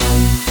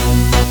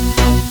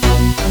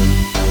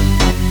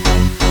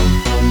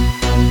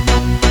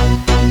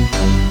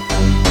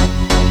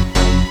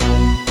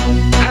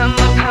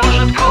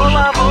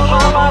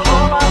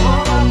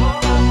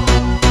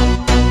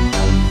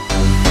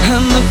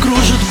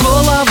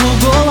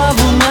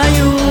голову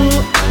мою,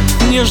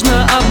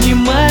 нежно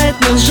обнимает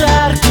нас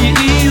жаркий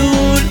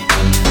июль.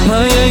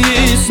 А я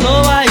ей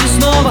снова и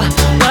снова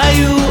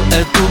пою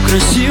эту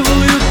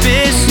красивую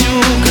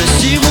песню,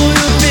 красивую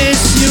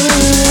песню.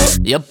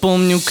 Я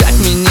помню, как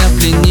меня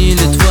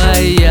пленили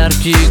твои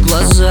яркие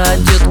глаза.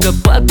 Детка,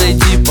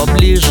 подойди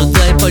поближе,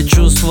 дай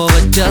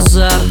почувствовать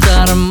азарт.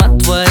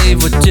 Аромат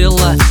твоего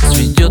тела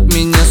сведет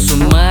меня с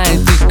ума. И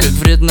ты как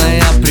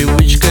вредная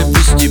привычка,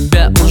 без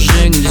тебя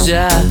уже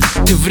нельзя.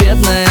 Ты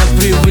вредная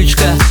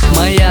привычка,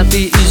 моя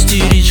ты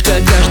истеричка.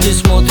 Каждый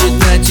смотрит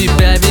на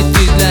тебя, ведь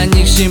ты для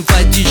них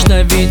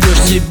симпатична.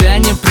 Ведешь себя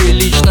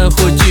неприлично,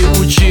 хоть и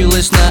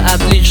училась на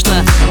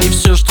отлично. И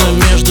все, что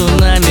между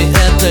нами,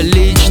 это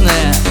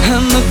личное.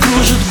 Она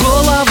кружит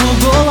голову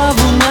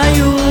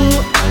мою,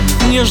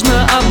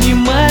 нежно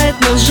обнимает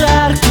нас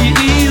жаркий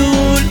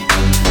июль.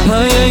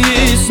 А я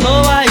ей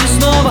снова и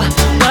снова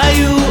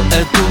пою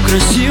эту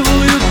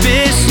красивую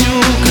песню,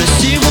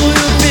 красивую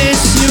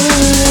песню.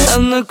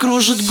 Она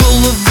кружит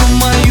голову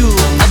мою,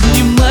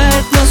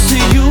 обнимает нас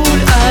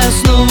июль. А я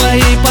снова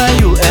ей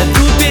пою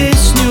эту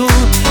песню.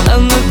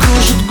 Она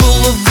кружит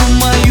голову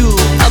мою,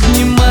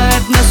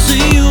 обнимает нас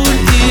июль.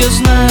 И я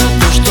знаю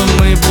то, что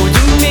мы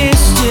будем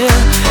вместе.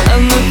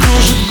 Она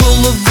кружит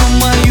голову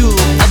мою,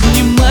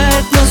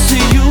 обнимает нас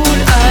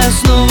июль. А я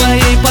снова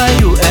ей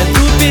пою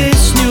эту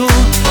песню.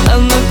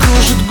 Она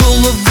кружит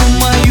голову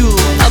мою,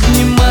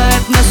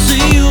 обнимает нас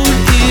июль.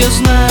 И я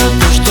знаю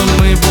то, что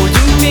мы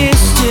будем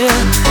вместе.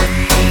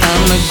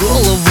 Она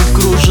голову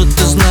кружит,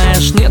 ты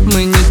знаешь, нет,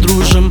 мы не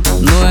дружим,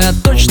 но я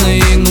точно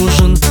ей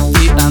нужен,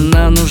 и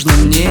она нужна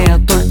мне.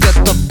 Только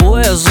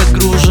тобой я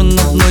загружен,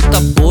 одной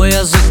тобой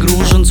я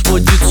загружен.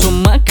 Сводит с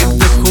ума,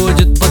 когда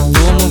ходит по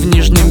дому в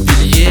нижнем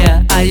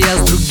белье. А я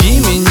с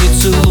другими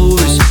не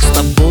целуюсь, с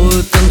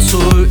тобою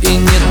танцую. И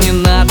нет, не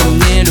надо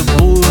мне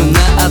любую,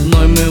 на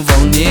одной мы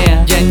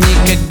волне. Я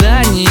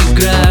никогда не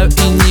играю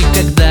и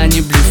никогда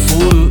не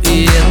блефую.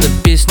 И эта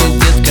песня,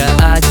 детка,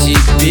 о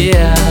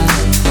тебе.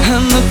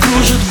 Она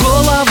кружит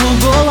голову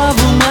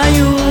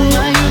мою,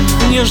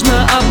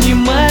 нежно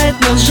обнимает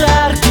нас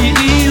жаркий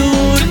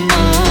июль.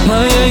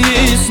 А я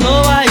ей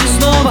снова и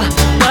снова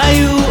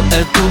пою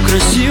эту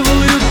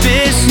красивую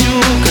песню,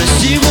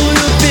 красивую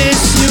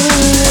песню.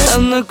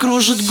 Она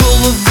кружит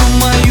голову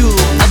мою,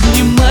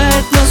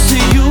 обнимает нас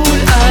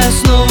июль. А я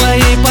снова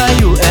ей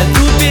пою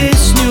эту